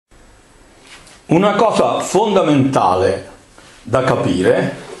Una cosa fondamentale da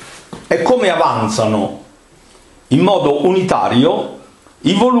capire è come avanzano in modo unitario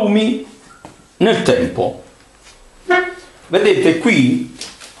i volumi nel tempo. Vedete, qui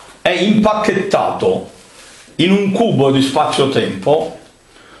è impacchettato in un cubo di spazio-tempo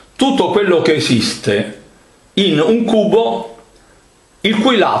tutto quello che esiste in un cubo il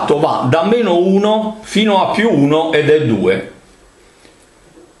cui lato va da -1 fino a +1 ed è 2.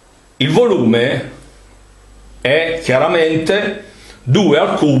 Il volume è chiaramente 2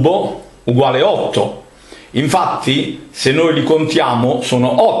 al cubo uguale 8. Infatti, se noi li contiamo,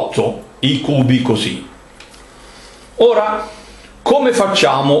 sono 8 i cubi così. Ora, come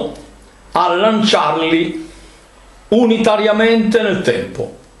facciamo a lanciarli unitariamente nel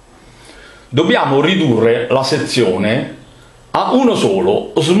tempo? Dobbiamo ridurre la sezione a uno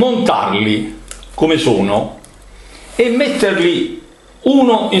solo, smontarli come sono e metterli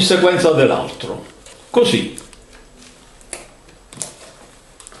uno in sequenza dell'altro, così.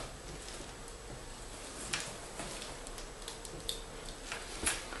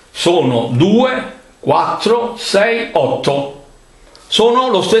 Sono 2, 4, 6, 8. Sono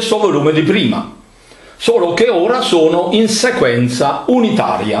lo stesso volume di prima, solo che ora sono in sequenza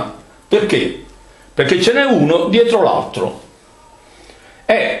unitaria. Perché? Perché ce n'è uno dietro l'altro.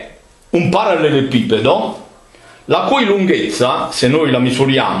 È un parallelepipedo la cui lunghezza, se noi la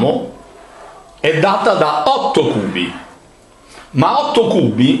misuriamo, è data da 8 cubi. Ma 8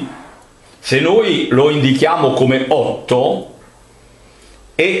 cubi, se noi lo indichiamo come 8,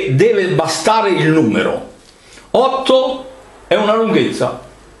 e deve bastare il numero. 8 è una lunghezza.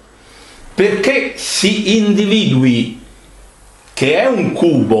 Perché si individui che è un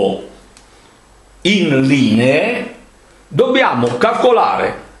cubo in linee, dobbiamo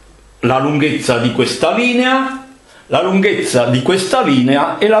calcolare la lunghezza di questa linea, la lunghezza di questa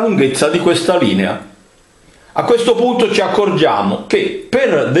linea e la lunghezza di questa linea. A questo punto ci accorgiamo che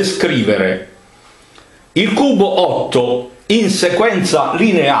per descrivere il cubo 8 in sequenza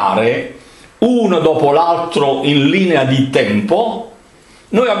lineare, uno dopo l'altro in linea di tempo,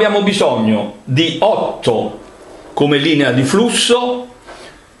 noi abbiamo bisogno di 8 come linea di flusso,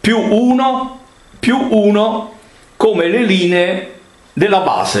 più 1 come le linee della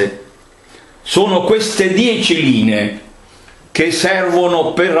base. Sono queste 10 linee che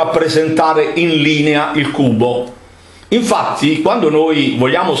servono per rappresentare in linea il cubo. Infatti, quando noi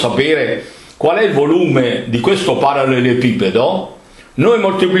vogliamo sapere qual è il volume di questo parallelepipedo, noi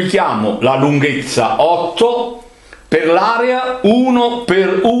moltiplichiamo la lunghezza 8 per l'area 1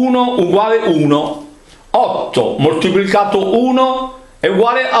 per 1 uguale 1. 8 moltiplicato 1 è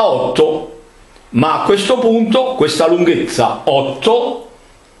uguale a 8. Ma a questo punto questa lunghezza 8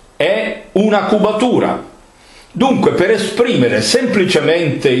 è una cubatura. Dunque, per esprimere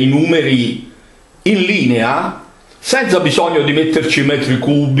semplicemente i numeri in linea, senza bisogno di metterci metri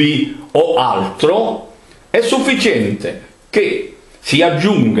cubi o altro, è sufficiente che si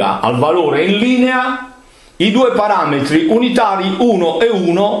aggiunga al valore in linea i due parametri unitari 1 e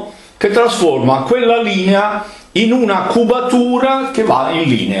 1 che trasforma quella linea in una cubatura che va in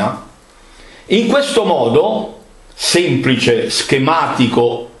linea. In questo modo semplice,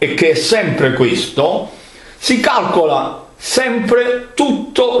 schematico e che è sempre questo, si calcola sempre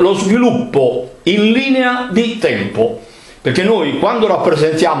tutto lo sviluppo in linea di tempo, perché noi quando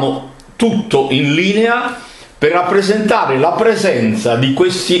rappresentiamo tutto in linea, per rappresentare la presenza di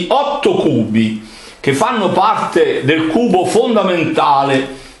questi 8 cubi che fanno parte del cubo fondamentale,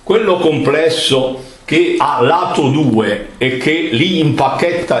 quello complesso che ha lato 2 e che li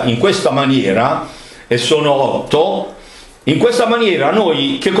impacchetta in questa maniera, e sono 8, in questa maniera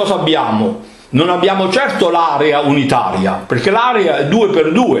noi che cosa abbiamo? Non abbiamo certo l'area unitaria, perché l'area è 2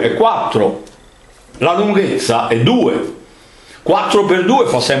 per 2, è 4, la lunghezza è 2, 4 per 2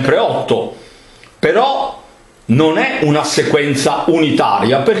 fa sempre 8, però non è una sequenza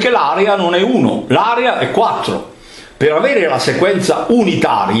unitaria, perché l'area non è 1, l'area è 4. Per avere la sequenza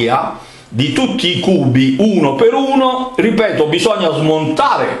unitaria di tutti i cubi 1 per 1, ripeto, bisogna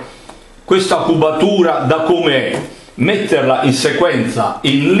smontare questa cubatura da come è, metterla in sequenza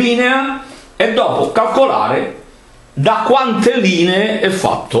in linea e dopo calcolare da quante linee è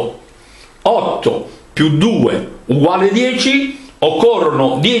fatto. 8 più 2 uguale 10,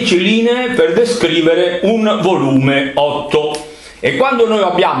 occorrono 10 linee per descrivere un volume 8. E quando noi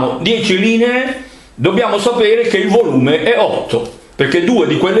abbiamo 10 linee dobbiamo sapere che il volume è 8, perché 2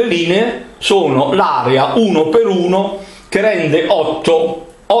 di quelle linee sono l'area 1 per 1 che rende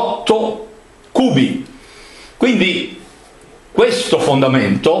 8 cubi. Quindi questo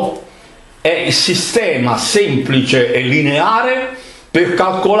fondamento è il sistema semplice e lineare per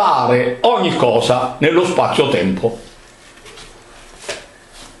calcolare ogni cosa nello spazio-tempo.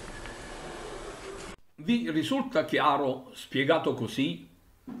 Vi risulta chiaro, spiegato così,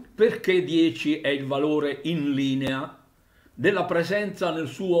 perché 10 è il valore in linea della presenza nel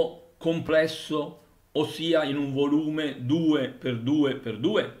suo complesso, ossia in un volume 2 per 2 per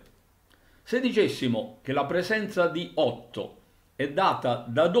 2? Se dicessimo che la presenza di 8 è data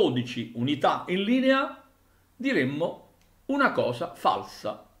da 12 unità in linea, diremmo una cosa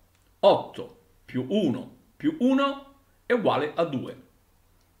falsa. 8 più 1 più 1 è uguale a 2.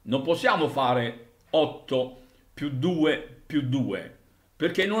 Non possiamo fare 8 più 2 più 2,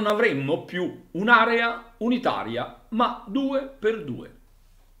 perché non avremmo più un'area unitaria, ma 2 per 2.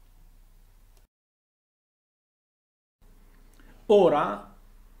 Ora,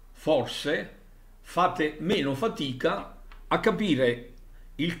 forse, fate meno fatica a capire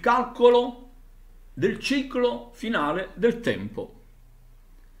il calcolo del ciclo finale del tempo.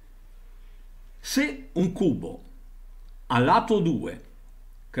 Se un cubo al lato 2,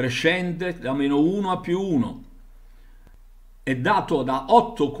 crescente da meno 1 a più 1, è dato da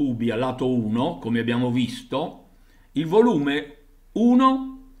 8 cubi al lato 1, come abbiamo visto, il volume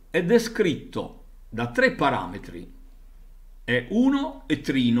 1 è descritto da 3 parametri, è 1 e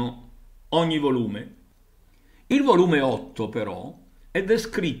trino ogni volume. Il volume 8 però è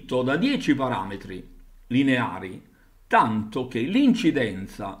descritto da 10 parametri lineari, tanto che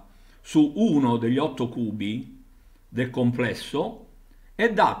l'incidenza su uno degli 8 cubi del complesso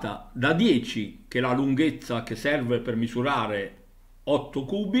è data da 10, che è la lunghezza che serve per misurare 8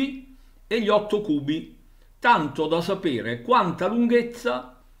 cubi, e gli 8 cubi, tanto da sapere quanta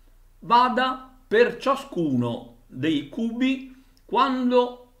lunghezza vada per ciascuno dei cubi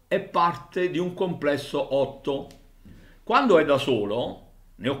quando è parte di un complesso 8. Quando è da solo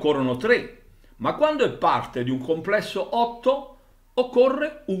ne occorrono 3, ma quando è parte di un complesso 8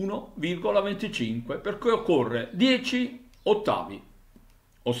 occorre 1,25, per cui occorre 10 ottavi,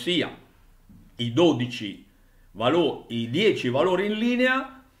 ossia i 10 valori in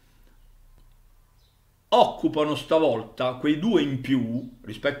linea occupano stavolta quei 2 in più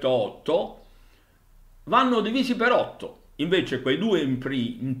rispetto a 8, vanno divisi per 8, invece quei 2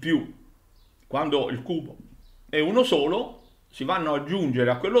 in più, quando il cubo è uno solo, si vanno ad aggiungere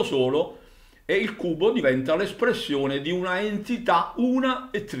a quello solo e il cubo diventa l'espressione di una entità una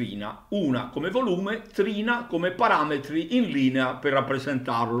e trina, una come volume, trina come parametri in linea per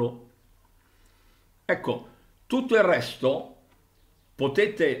rappresentarlo. Ecco, tutto il resto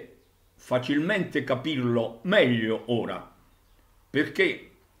potete facilmente capirlo meglio ora,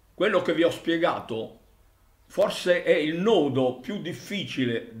 perché quello che vi ho spiegato forse è il nodo più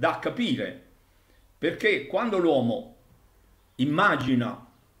difficile da capire, perché quando l'uomo immagina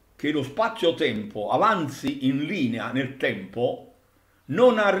che lo spazio-tempo avanzi in linea nel tempo,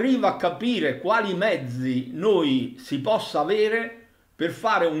 non arriva a capire quali mezzi noi si possa avere per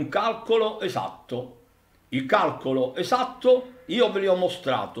fare un calcolo esatto. Il calcolo esatto io ve li ho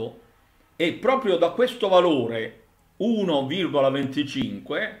mostrato, e proprio da questo valore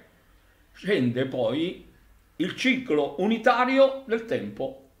 1,25 scende poi il ciclo unitario del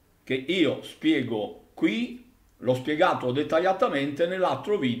tempo, che io spiego qui, l'ho spiegato dettagliatamente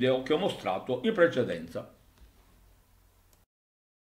nell'altro video che ho mostrato in precedenza.